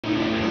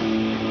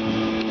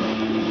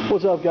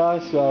What's up,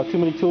 guys? Too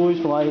Many Toys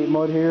from I Hate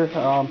Mud here.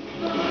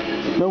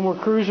 No more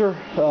cruiser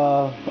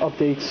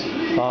updates.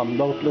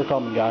 They're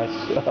coming, guys.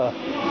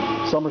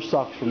 Summer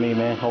sucks for me,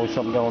 man. Always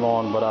something going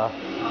on. But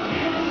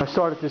I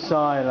started this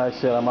sign and I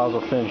said I might as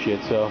well finish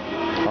it, so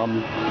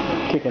I'm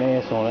kicking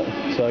ass on it.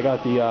 So I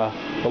got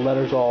the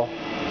letters all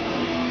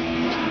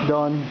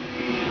done.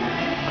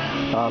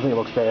 I think it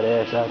looks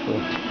badass,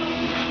 actually.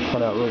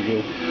 Turned out really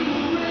good.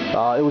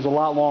 It was a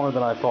lot longer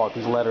than I thought.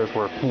 These letters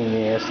were a pain in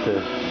the ass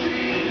to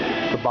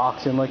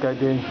box in like I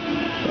did,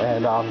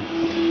 and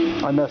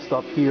I messed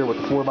up here with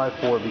the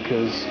 4x4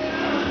 because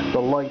the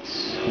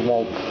lights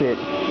won't fit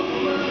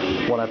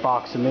when I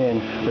box them in.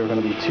 They're going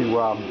to be too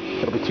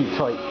it'll be too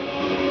tight.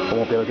 I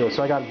won't be able to do it.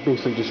 So I got to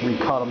basically just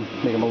recut them,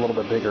 make them a little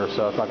bit bigger.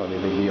 So it's not going to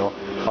be a big deal.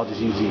 I'll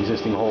just use the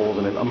existing holes,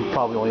 and I'm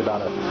probably only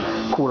about a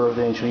 1/4 of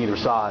an inch on either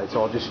side.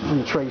 So I'll just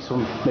retrace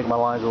them, make my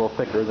lines a little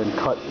thicker, then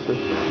cut the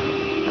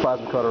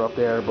plasma cutter up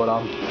there. But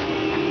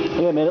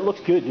yeah, man, it looks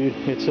good, dude.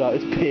 It's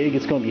big.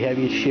 It's going to be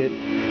heavy as shit.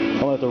 I'm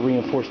going to have to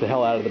reinforce the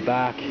hell out of the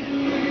back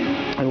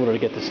in order to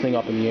get this thing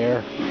up in the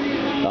air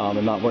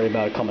and not worry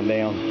about it coming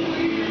down.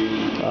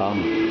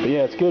 But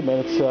yeah, it's good,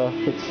 man.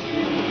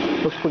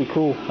 It looks pretty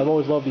cool. I've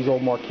always loved these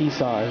old Marquee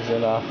signs,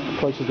 and the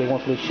prices they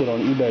want for this shit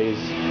on eBay is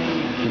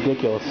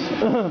ridiculous.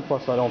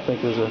 Plus, I don't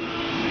think there's a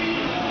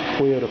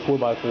Toyota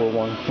 4x4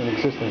 one in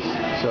existence,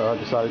 so I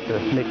decided to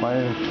make my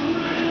own.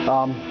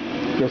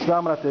 Yeah, so now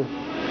I'm going to have to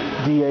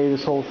DA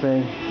this whole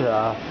thing,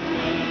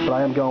 but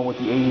I am going with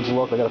the age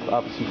look. I got to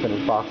obviously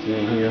finish boxing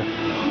in here.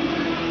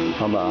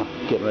 I'm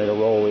getting ready to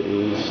roll. It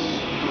is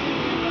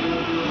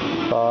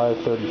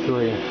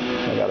 5:33.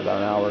 I got about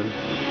an hour,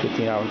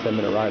 15 hour and 10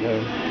 minute ride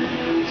home.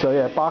 So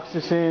yeah, box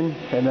this in,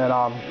 and then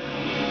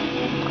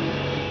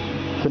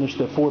finish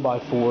the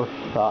 4x4.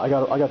 I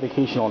got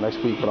vacation all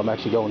next week, but I'm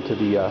actually going to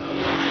the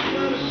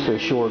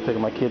shore,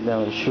 taking my kid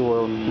down to the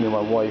shore, me and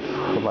my wife,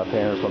 with my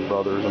parents, my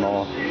brothers, and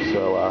all.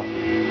 So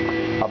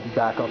I'll be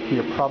back up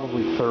here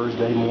probably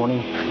Thursday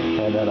morning,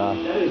 and then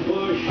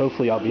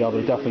hopefully I'll be able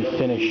to definitely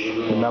finish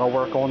the metal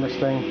work on this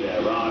thing.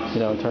 You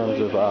know, in terms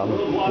of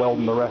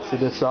welding the rest of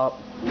this up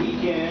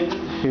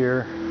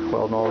here,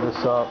 welding all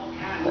this up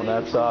on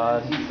that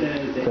side,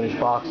 finish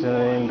boxing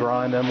it in,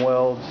 grind them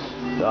welds,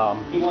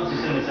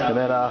 and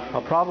then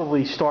I'll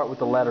probably start with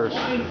the letters.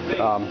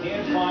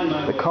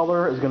 The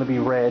color is going to be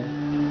red.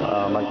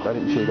 I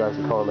didn't show you guys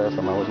the color last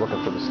time. I was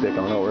looking for the stick. I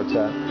don't know where it's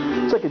at.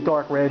 It's like a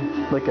dark red,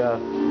 like a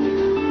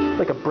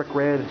brick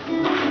red,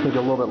 maybe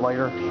a little bit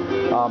lighter.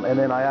 And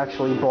then I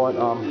actually bought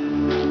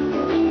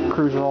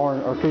cruiser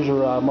orange or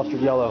cruiser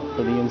mustard yellow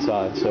for the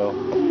inside. So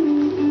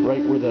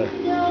right where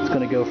it's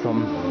going to go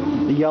from,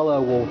 the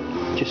yellow will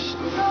just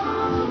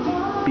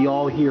be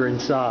all here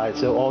inside.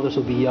 So all this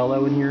will be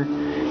yellow in here,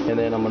 and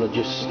then I'm going to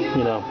just,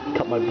 you know,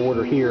 cut my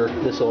border here.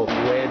 This will be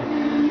red.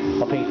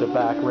 I'll paint the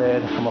back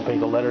red. I'm going to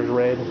paint the letters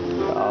red.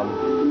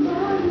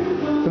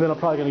 And then I'm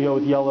probably going to go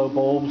with yellow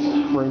bulbs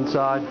for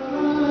inside.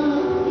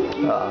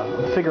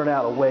 I'm figuring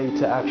out a way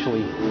to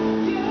actually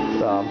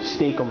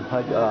stake them,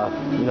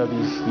 you know,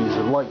 these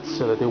lights,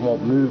 so that they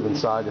won't move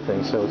inside the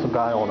thing. So some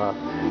guy on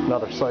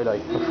another site I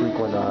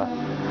frequent,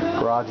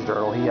 Garage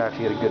Journal, he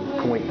actually had a good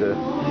point to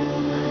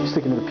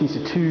stick it in a piece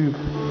of tube,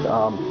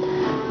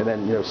 and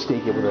then, you know,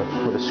 stake it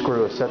with a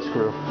screw, a set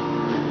screw,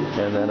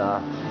 and then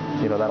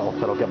you know,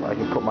 that'll get I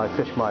can put my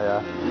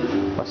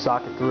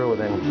socket through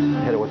and then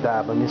hit it with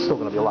that. But I mean, it's still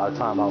going to be a lot of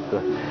time. I'll have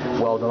to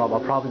weld them up.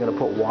 I'm probably going to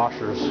put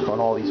washers on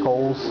all these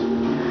holes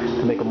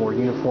to make them more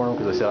uniform,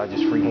 because I said I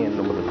just freehanded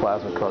them with a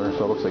plasma cutter,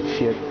 so it looks like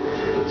shit.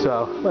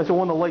 So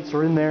when the lights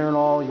are in there and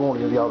all, you won't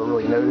even be able to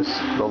really notice.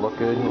 They'll look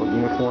good, look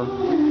uniform.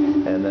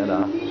 And then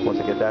once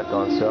I get that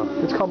done, so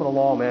it's coming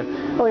along, man.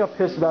 The only thing I'm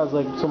pissed about is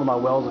like some of my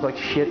welds look like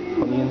shit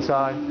on the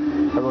inside.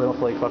 I really don't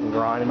feel like fucking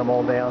grinding them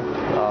all down.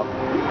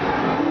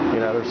 You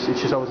know, it's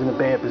just I was in a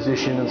bad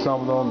position in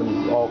some of them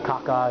and all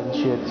cockeyed and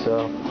shit.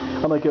 So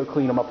I might go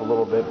clean them up a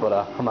little bit, but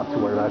I'm not too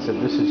worried. I said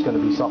this is going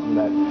to be something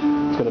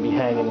that's going to be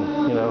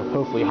hanging, you know,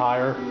 hopefully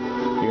higher.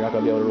 You're not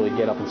going to be able to really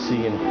get up and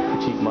see and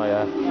critique my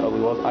ugly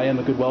welds. I am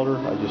a good welder.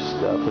 I just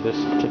for this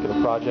particular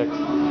project,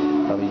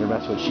 I mean, you're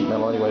messing with sheet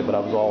metal anyway, but I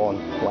was all on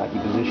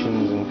wacky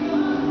positions,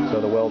 and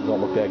so the welds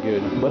don't look that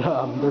good. But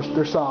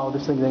they're solid.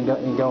 This thing ain't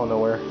going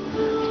nowhere,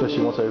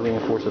 especially once I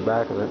reinforce the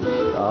back of it.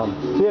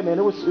 So yeah, man,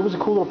 it was a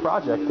cool little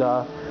project.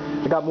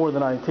 I got more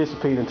than I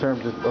anticipated in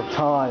terms of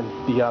time.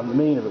 The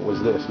main of it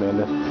was this, man.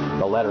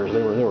 The letters,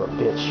 they were a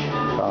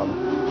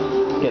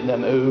bitch. Getting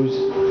them O's,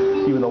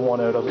 even the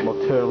one O doesn't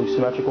look totally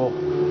symmetrical,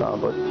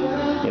 but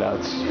you know,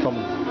 it's from,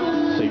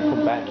 so you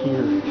come back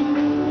here,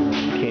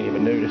 you can't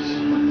even notice.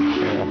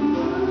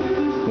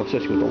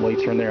 Especially with the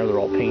lights are in there, they're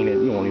all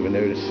painted, you won't even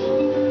notice.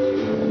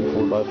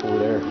 4x4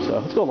 there,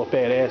 so it's gonna look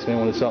badass, man,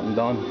 when it's something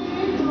done.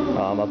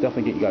 I'll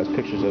definitely get you guys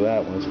pictures of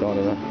that when it's done,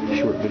 in a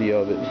short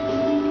video of it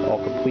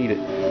all completed.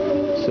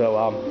 So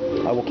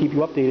I will keep you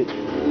updated.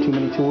 Too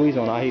Many Toys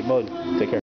on I Hate Mud. Take care.